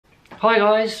Hi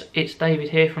guys, it's David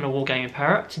here from the Wargaming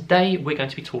Parrot. Today we're going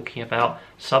to be talking about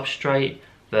substrate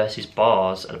versus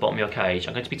bars at the bottom of your cage.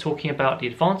 I'm going to be talking about the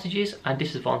advantages and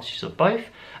disadvantages of both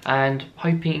and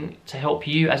hoping to help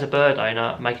you as a bird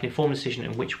owner make an informed decision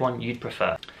in which one you'd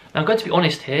prefer. Now I'm going to be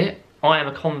honest here, I am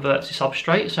a convert to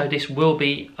substrate, so this will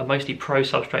be a mostly pro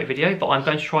substrate video, but I'm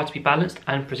going to try to be balanced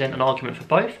and present an argument for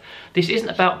both. This isn't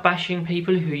about bashing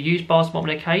people who use bars at the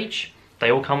bottom of their cage. They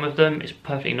all come with them, it's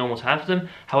perfectly normal to have them.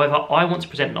 However, I want to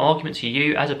present an argument to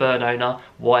you as a bird owner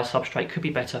why substrate could be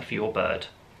better for your bird.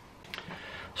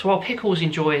 So while Pickles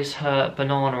enjoys her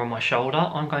banana on my shoulder,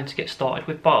 I'm going to get started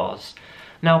with bars.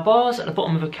 Now bars at the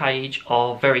bottom of a cage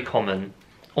are very common.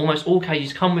 Almost all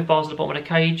cages come with bars at the bottom of the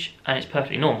cage and it's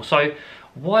perfectly normal. So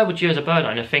why would you as a bird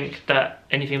owner think that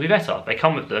anything would be better? They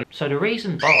come with them. So the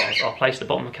reason bars are placed at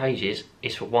the bottom of cages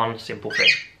is for one simple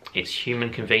thing. It's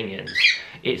human convenience.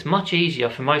 It's much easier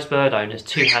for most bird owners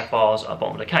to have bars at the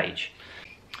bottom of the cage.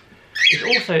 It's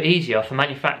also easier for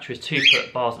manufacturers to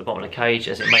put bars at the bottom of the cage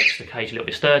as it makes the cage a little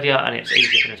bit sturdier and it's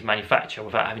easier for them to manufacture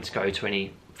without having to go to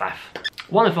any faff.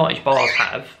 One advantage bars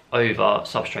have over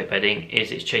substrate bedding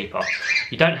is it's cheaper.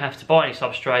 You don't have to buy any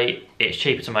substrate, it's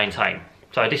cheaper to maintain.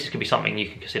 So this could be something you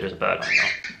can consider as a bird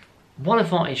owner. One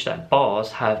advantage that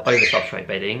bars have over substrate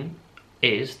bedding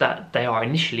is that they are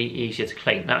initially easier to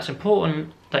clean. Now it's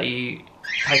important that you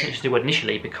pay attention to the word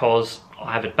initially because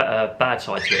I have a bad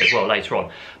side to it as well later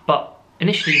on. But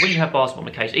initially when you have bars on the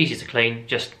cage, it's easy to clean.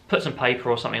 Just put some paper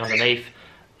or something underneath,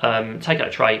 take out a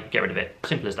tray, get rid of it.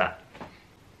 Simple as that.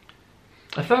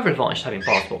 A further advantage to having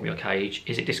bars bottom of your cage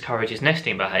is it discourages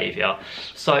nesting behaviour.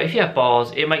 So if you have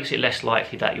bars, it makes it less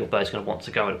likely that your bird's going to want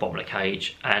to go at the bottom of the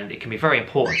cage, and it can be very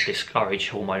important to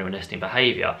discourage hormonal nesting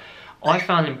behaviour. I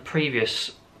found in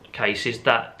previous cases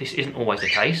that this isn't always the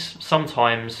case.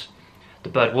 Sometimes the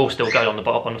bird will still go on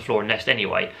the floor and nest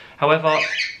anyway. However,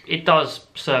 it does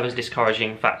serve as a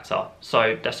discouraging factor,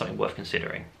 so that's something worth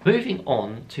considering. Moving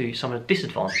on to some of the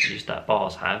disadvantages that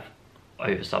bars have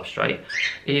over substrate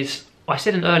is, I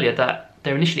said earlier that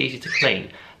they're initially easy to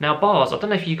clean. Now bars, I don't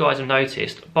know if you guys have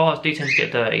noticed, bars do tend to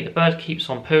get dirty. The bird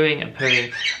keeps on pooing and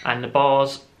pooing and the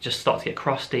bars just start to get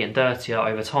crusty and dirtier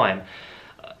over time.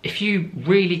 If you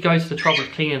really go to the trouble of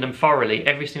cleaning them thoroughly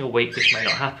every single week, this may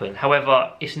not happen.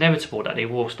 However, it's inevitable that they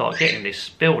will start getting this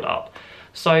build up.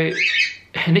 So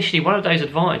initially one of those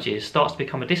advantages starts to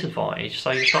become a disadvantage. So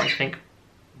you're starting to think,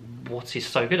 what is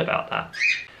so good about that?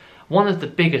 One of the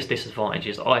biggest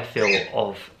disadvantages I feel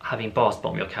of having bars at the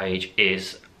bottom of your cage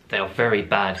is they are very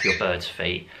bad for your bird's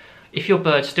feet. If your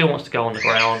bird still wants to go on the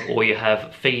ground or you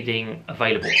have feeding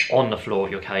available on the floor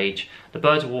of your cage, the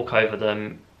birds will walk over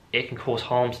them. It can cause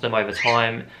harm to them over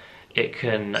time. It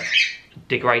can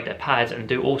degrade their pads and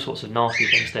do all sorts of nasty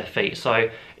things to their feet. So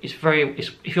if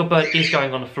your bird is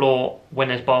going on the floor when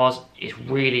there's bars,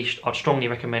 I'd strongly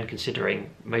recommend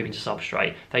considering moving to substrate.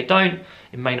 If they don't,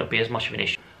 it may not be as much of an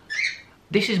issue.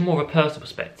 This is more of a personal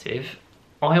perspective.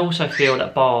 I also feel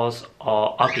that bars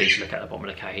are ugly to look at the bottom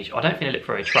of the cage. I don't think they look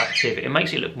very attractive. It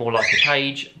makes it look more like a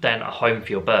cage than a home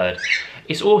for your bird.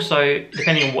 It's also,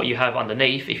 depending on what you have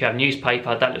underneath, if you have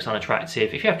newspaper, that looks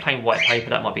unattractive. If you have plain white paper,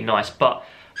 that might be nice, but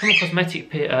from a cosmetic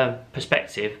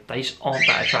perspective, they just aren't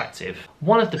that attractive.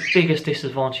 One of the biggest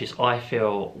disadvantages I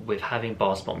feel with having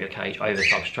bars at the bottom of your cage over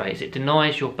substrate is it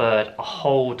denies your bird a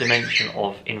whole dimension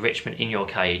of enrichment in your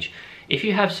cage. If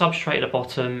you have substrate at the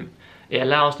bottom, it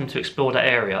allows them to explore that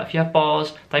area. If you have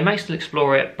bars, they may still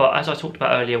explore it, but as I talked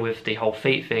about earlier with the whole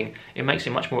feet thing, it makes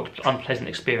it a much more unpleasant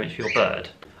experience for your bird.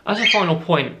 As a final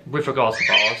point with regards to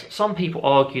bars, some people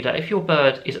argue that if your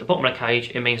bird is at the bottom of the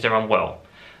cage, it means they're unwell.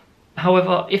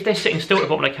 However, if they're sitting still at the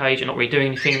bottom of the cage and not really doing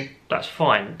anything, that's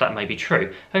fine, that may be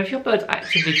true. And if your bird's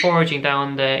actively foraging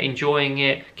down there, enjoying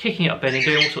it, kicking it up bedding,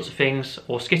 doing all sorts of things,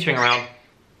 or skittering around,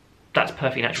 that's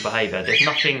perfectly natural behaviour. There's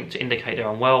nothing to indicate they're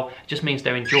unwell, it just means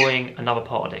they're enjoying another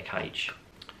part of their cage.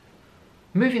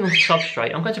 Moving on to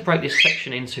substrate, I'm going to break this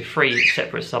section into 3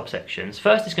 separate subsections.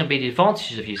 First is going to be the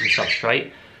advantages of using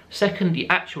substrate. Second, the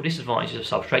actual disadvantages of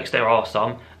substrate, because there are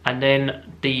some. And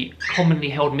then the commonly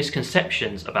held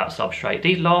misconceptions about substrate.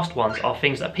 These last ones are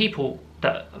things that people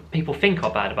think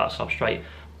are bad about substrate,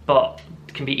 but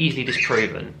can be easily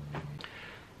disproven.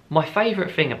 My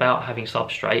favourite thing about having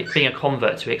substrate, being a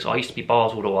convert to it, because I used to be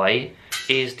bars all the way,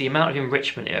 is the amount of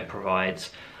enrichment it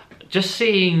provides. Just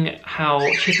seeing how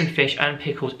Chippenfish and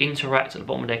Pickles interact at the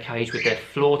bottom of their cage with their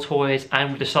floor toys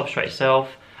and with the substrate itself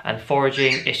and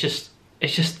foraging, it's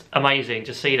just amazing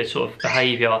to see the sort of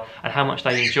behaviour and how much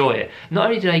they enjoy it. Not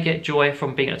only do they get joy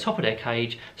from being at the top of their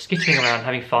cage, skittering around,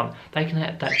 having fun, they can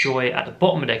have that joy at the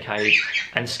bottom of their cage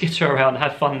and skitter around and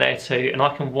have fun there too, and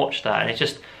I can watch that, and it's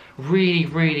just really,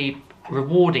 really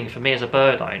rewarding for me as a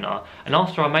bird owner. And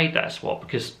after I made that swap,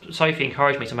 because Sophie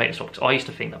encouraged me to make the swap because I used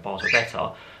to think that bars were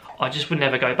better, I just would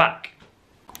never go back.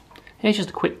 Here's just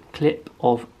a quick clip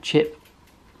of Chip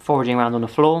foraging around on the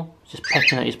floor, just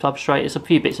pecking at his substrate. It's a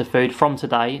few bits of food from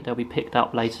today. They'll be picked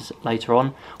up later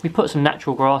on. We put some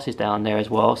natural grasses down there as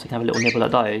well, so you can have a little nibble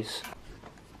at those.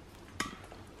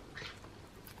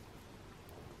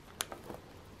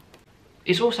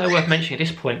 It's also worth mentioning at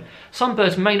this point, some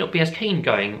birds may not be as keen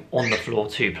going on the floor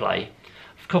to play.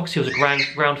 Cockatiels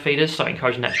are ground feeders, so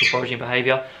encourage natural foraging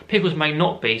behaviour. Piggles may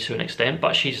not be to an extent,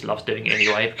 but she just loves doing it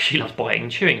anyway because she loves biting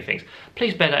and chewing things.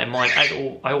 Please bear that in mind. As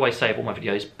I always say in all my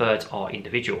videos, birds are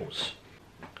individuals.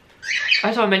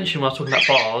 As I mentioned when I was talking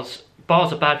about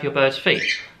bars are bad for your bird's feet.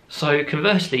 So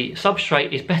conversely,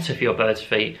 substrate is better for your bird's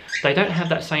feet. They don't have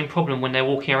that same problem when they're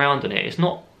walking around in it. It's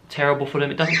not terrible for them,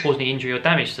 it doesn't cause any injury or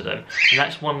damage to them, and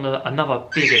that's another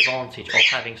big advantage of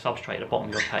having substrate at the bottom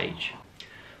of your cage.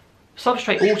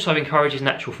 Substrate also encourages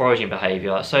natural foraging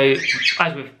behaviour, so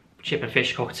as with chip and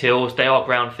fish cockatiels, they are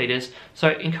ground feeders, so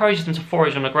it encourages them to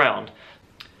forage on the ground.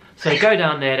 So they go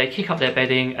down there, they kick up their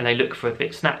bedding and they look for a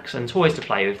bit of snacks and toys to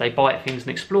play with, they bite things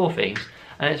and explore things,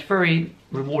 and it's very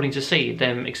rewarding to see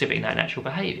them exhibiting that natural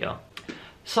behaviour.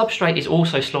 Substrate is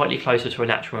also slightly closer to a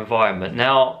natural environment.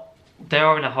 Now, they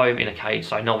are in a home in a cage,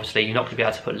 so obviously you're not going to be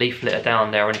able to put leaf litter down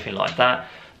there or anything like that,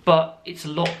 but it's a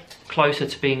lot closer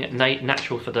to being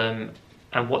natural for them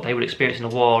and what they would experience in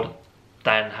the wild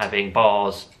than having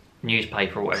bars,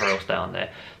 newspaper or whatever else down there.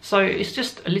 So it's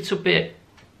just a little bit,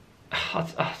 I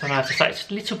don't know how to say, it's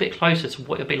a little bit closer to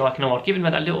what it'll be like in the wild, giving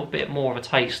them that little bit more of a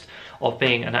taste of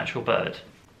being a natural bird.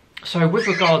 So with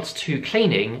regards to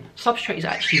cleaning, substrate is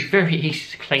actually very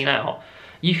easy to clean out.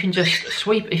 You can just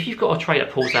sweep, if you've got a tray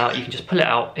that pulls out, you can just pull it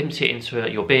out, empty it into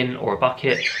your bin or a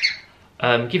bucket,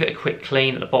 give it a quick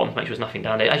clean at the bottom to make sure there's nothing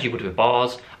down there, as you would with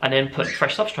bars, and then put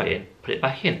fresh substrate in, put it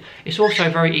back in. It's also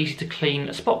very easy to clean,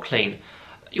 a spot clean.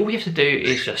 All you have to do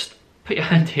is just put your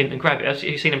hand in and grab it. As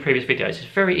you've seen in previous videos, it's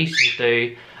very easy to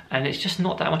do, and it's just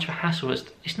not that much of a hassle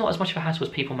it's not as much of a hassle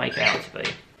as people make it out to be.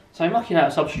 So mucking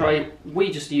out a substrate,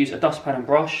 we just use a dustpan and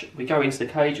brush, we go into the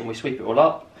cage and we sweep it all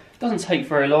up. Doesn't take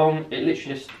very long, it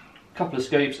literally just a couple of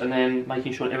scoops and then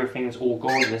making sure that everything's all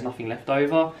gone and there's nothing left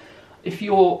over. If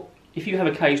you have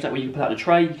a cage that where you can put out a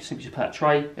tray, you can simply just put out a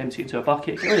tray, empty it into a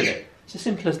bucket, get rid of it. It's as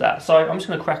simple as that. So I'm just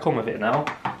going to crack on with it now.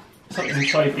 Something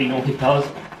Sophie normally does,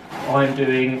 I'm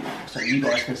doing so you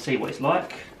guys can see what it's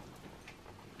like.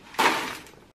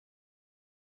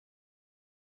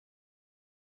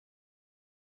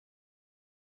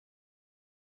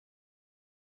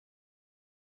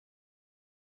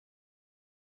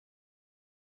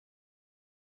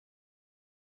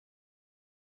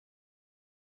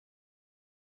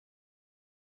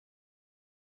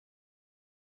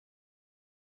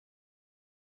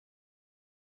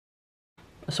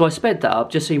 So I sped that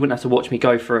up just so you wouldn't have to watch me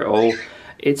go through it all.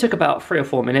 It took about 3 or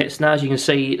 4 minutes. Now as you can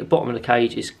see, the bottom of the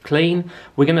cage is clean.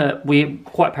 We're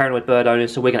quite paranoid bird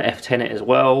owners, so we're going to F10 it as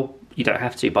well. You don't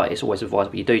have to, but it's always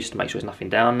advisable you do just to make sure there's nothing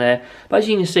down there. But as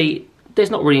you can see,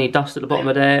 there's not really any dust at the bottom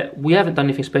of there. We haven't done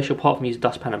anything special apart from use a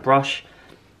dustpan and brush.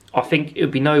 I think it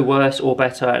would be no worse or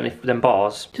better than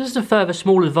bars. Just as a further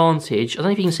small advantage, I don't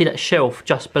know if you can see that shelf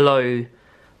just below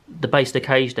the base of the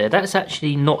cage there. That's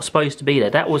actually not supposed to be there.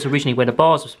 That was originally where the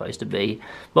bars were supposed to be,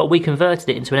 but we converted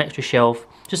it into an extra shelf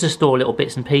just to store little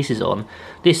bits and pieces on.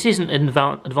 This isn't an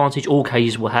advantage all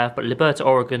cages will have, but Liberta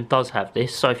Oregon does have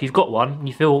this, so if you've got one and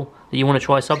you feel that you want to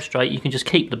try substrate, you can just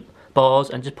keep the bars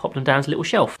and just pop them down to a little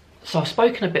shelf. So I've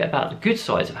spoken a bit about the good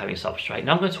sides of having substrate.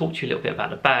 Now I'm going to talk to you a little bit about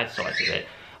the bad sides of it.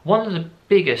 One of the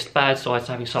biggest bad sides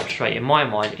to having substrate in my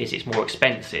mind is it's more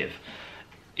expensive.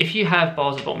 If you have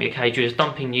bars at the bottom of your cage, you're just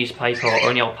dumping newspaper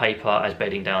or any old paper as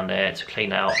bedding down there to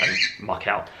clean out and muck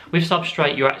out. With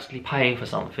substrate, you're actually paying for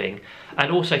something.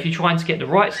 And also, if you're trying to get the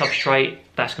right substrate,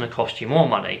 that's going to cost you more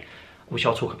money, which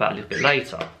I'll talk about a little bit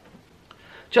later.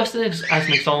 Just as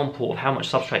an example of how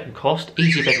much substrate can cost,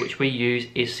 Easy Bed, which we use,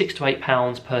 is £6 to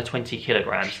 £8 per 20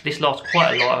 kilograms. This lasts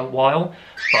quite a while,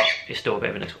 but it's still a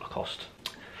bit of a cost.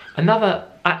 Another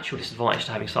actual disadvantage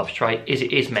to having substrate is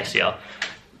it is messier.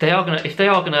 If they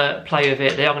are gonna play with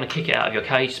it, they are gonna kick it out of your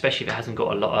cage, especially if it hasn't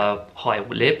got a lot of high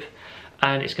lip,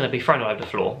 and it's gonna be thrown all over the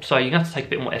floor. So you're gonna have to take a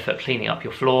bit more effort cleaning up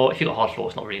your floor. If you've got hard floor,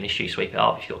 it's not really an issue, sweep it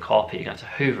up. If you've got carpet, you're gonna have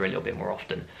to hoover a little bit more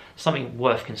often. Something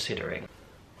worth considering.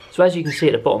 So as you can see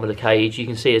at the bottom of the cage, you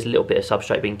can see there's a little bit of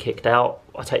substrate being kicked out.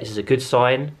 I take this as a good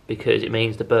sign because it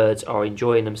means the birds are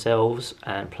enjoying themselves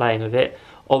and playing with it.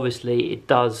 Obviously, it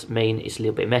does mean it's a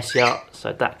little bit messier,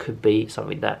 so that could be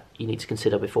something that you need to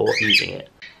consider before using it.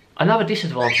 Another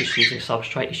disadvantage to using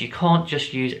substrate is you can't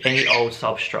just use any old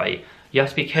substrate. You have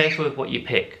to be careful with what you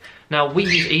pick. Now we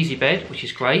use Easy Bed, which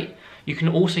is great. You can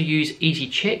also use Easy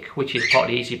Chick, which is part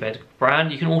of the Easy Bed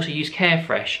brand. You can also use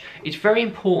Carefresh. It's very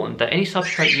important that any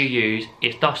substrate you use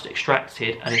is dust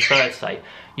extracted and is bird safe.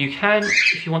 You can,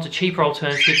 if you want a cheaper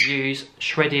alternative, use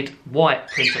shredded white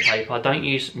printer paper. Don't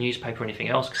use newspaper or anything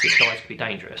else because it dies, could be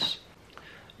dangerous.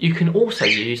 You can also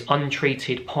use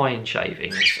untreated pine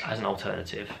shavings as an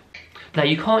alternative. Now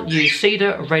you can't use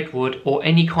cedar, redwood or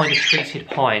any kind of treated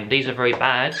pine. These are very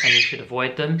bad and you should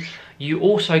avoid them. You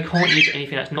also can't use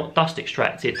anything that's not dust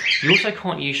extracted. You also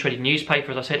can't use shredded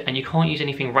newspaper, as I said, and you can't use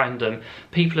anything random.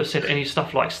 People have said any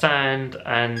stuff like sand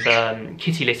and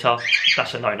kitty litter,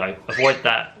 that's a no-no. Avoid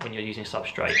that when you're using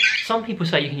substrate. Some people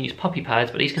say you can use puppy pads,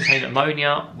 but these contain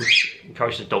ammonia, which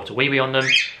encourages the dog to wee-wee on them.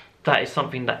 That is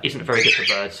something that isn't very good for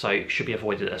birds, so should be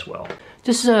avoided as well.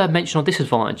 Just as a mention of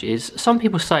disadvantages, some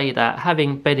people say that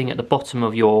having bedding at the bottom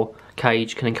of your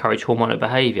cage can encourage hormonal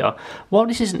behaviour. While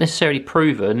this isn't necessarily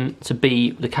proven to be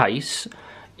the case,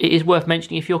 it is worth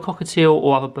mentioning if your cockatiel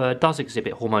or other bird does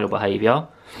exhibit hormonal behaviour,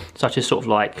 such as sort of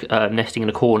like nesting in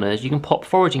the corners, you can pop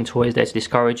foraging toys there to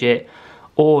discourage it,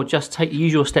 or just take the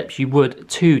usual steps you would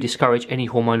to discourage any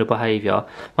hormonal behaviour.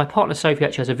 My partner Sophie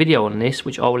actually has a video on this,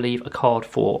 which I'll leave a card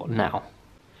for now.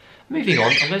 Moving on,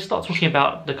 I'm going to start talking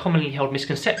about the commonly held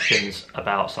misconceptions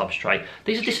about substrate.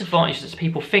 These are disadvantages that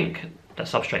people think that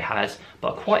substrate has,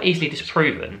 but are quite easily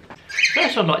disproven. The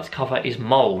first one I'd like to cover is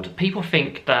mould. People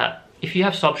think that if you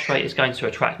have substrate, it's going to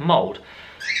attract mould.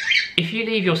 If you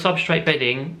leave your substrate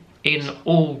bedding in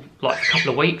all like a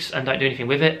couple of weeks and don't do anything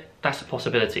with it, that's a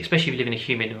possibility, especially if you live in a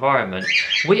humid environment.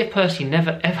 We have personally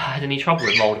never ever had any trouble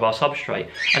with mould of our substrate,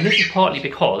 and this is partly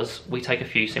because we take a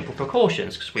few simple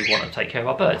precautions because we want to take care of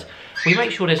our birds. We make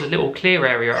sure there's a little clear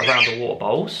area around the water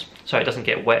bowls so it doesn't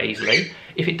get wet easily.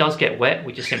 If it does get wet,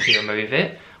 we just simply remove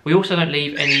it. We also don't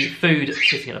leave any food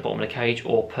sitting at the bottom of the cage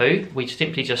or poo. We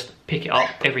simply just pick it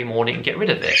up every morning and get rid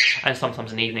of it, and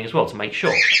sometimes in the evening as well to make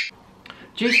sure.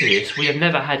 Due to this, we have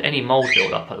never had any mould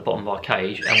build up at the bottom of our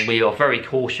cage, and we are very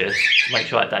cautious to make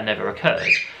sure that never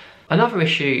occurs. Another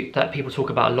issue that people talk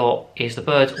about a lot is the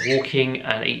birds walking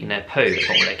and eating their poo at the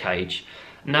bottom of their cage.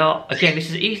 Now, again, this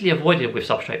is easily avoided with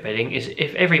substrate bedding, is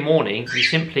if every morning you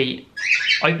simply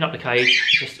open up the cage,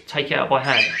 just take it out by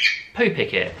hand, poo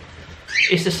pick it.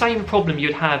 It's the same problem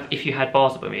you'd have if you had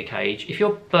bars at the bottom of your cage. If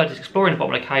your bird is exploring the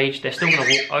bottom of the cage, they're still going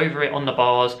to walk over it on the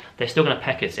bars, they're still going to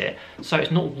peck at it. So it's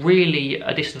not really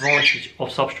a disadvantage of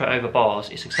substrate over bars,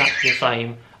 it's exactly the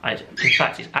same, and in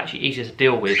fact it's actually easier to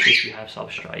deal with if you have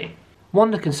substrate.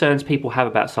 One of the concerns people have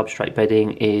about substrate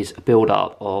bedding is a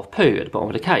build-up of poo at the bottom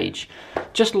of the cage.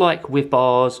 Just like with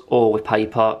bars or with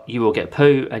paper, you will get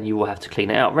poo and you will have to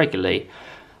clean it out regularly.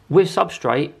 With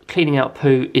substrate, cleaning out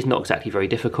poo is not exactly very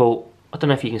difficult. I don't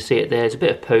know if you can see it there, there's a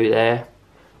bit of poo there.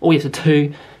 All you have to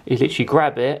do is literally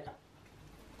grab it,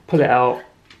 pull it out,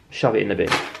 shove it in the bin.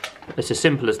 It's as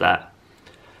simple as that.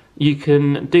 You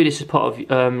can do this as part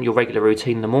of your regular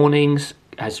routine in the mornings,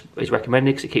 as is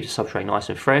recommended, because it keeps the substrate nice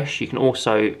and fresh. You can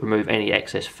also remove any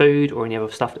excess food or any other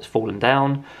stuff that's fallen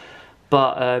down.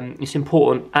 But it's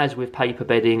important, as with paper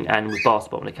bedding and with bars at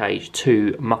the bottom of the cage,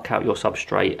 to muck out your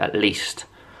substrate at least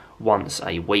once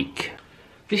a week.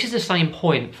 This is the same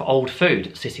point for old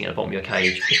food sitting at the bottom of your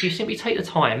cage. If you simply take the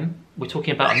time, we're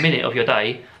talking about a minute of your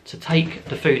day, to take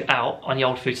the food out on the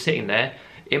old food sitting there,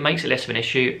 it makes it less of an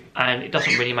issue and it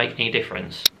doesn't really make any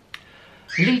difference.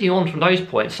 Leading on from those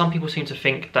points, some people seem to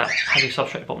think that having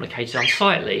substrate at the bottom of the cage is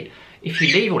unsightly. If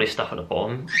you leave all this stuff at the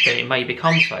bottom, then it may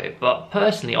become so, but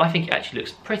personally I think it actually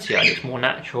looks prettier, it looks more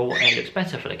natural and it looks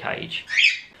better for the cage.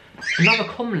 Another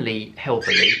commonly held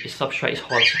belief is substrate is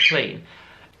hard to clean.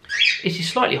 It is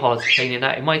slightly harder to clean in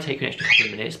that it might take you an extra couple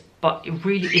of minutes, but it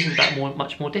really isn't that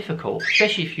much more difficult,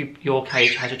 especially if your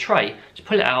cage has a tray. Just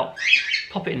pull it out,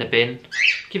 pop it in the bin,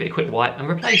 give it a quick wipe and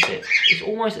replace it. It's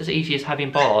almost as easy as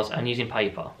having bars and using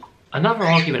paper. Another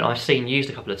argument I've seen used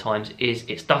a couple of times is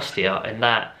it's dustier, and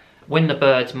that when the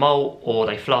birds molt or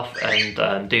they fluff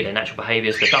and do their natural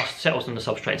behaviours, the dust settles on the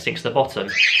substrate and sinks to the bottom.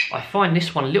 I find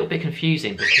this one a little bit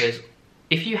confusing because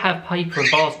if you have paper and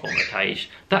bars at the bottom of the cage,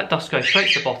 that dust goes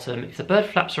straight to the bottom. If the bird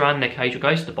flaps around in their cage or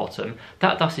goes to the bottom,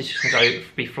 that dust is just going to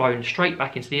be flown straight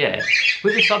back into the air.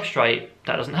 With the substrate,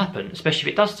 that doesn't happen, especially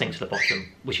if it does sink to the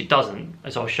bottom, which it doesn't,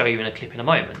 as I'll show you in a clip in a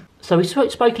moment. So we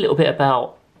spoke a little bit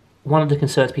about one of the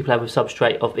concerns people have with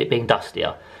substrate of it being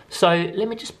dustier. So let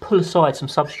me just pull aside some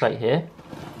substrate here.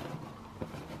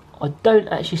 I don't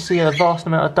actually see a vast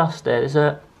amount of dust there. There's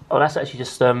a oh, that's actually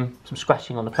just some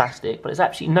scratching on the plastic, but there's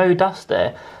absolutely no dust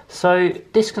there. So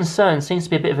this concern seems to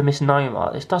be a bit of a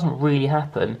misnomer. This doesn't really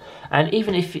happen. And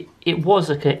even if it was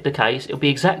the case, it would be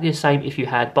exactly the same if you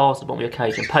had bars at the bottom of your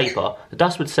cage and paper. The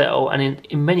dust would settle, and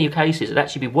in many cases it'd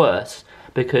actually be worse,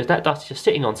 because that dust is just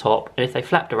sitting on top, and if they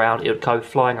flapped around, it would go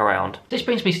flying around. This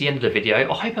brings me to the end of the video.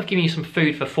 I hope I've given you some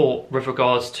food for thought with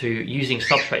regards to using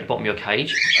substrate at the bottom of your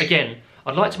cage. Again,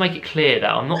 I'd like to make it clear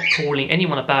that I'm not calling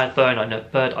anyone a bad bird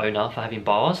owner for having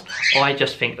bars. I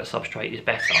just think that substrate is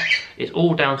better. It's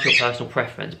all down to your personal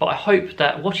preference, but I hope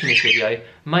that watching this video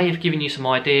may have given you some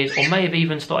ideas, or may have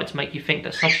even started to make you think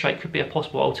that substrate could be a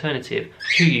possible alternative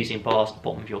to using bars at the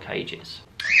bottom of your cages.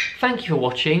 Thank you for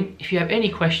watching. If you have any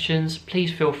questions,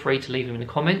 please feel free to leave them in the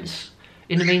comments.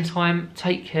 In the meantime,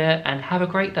 take care and have a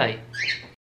great day.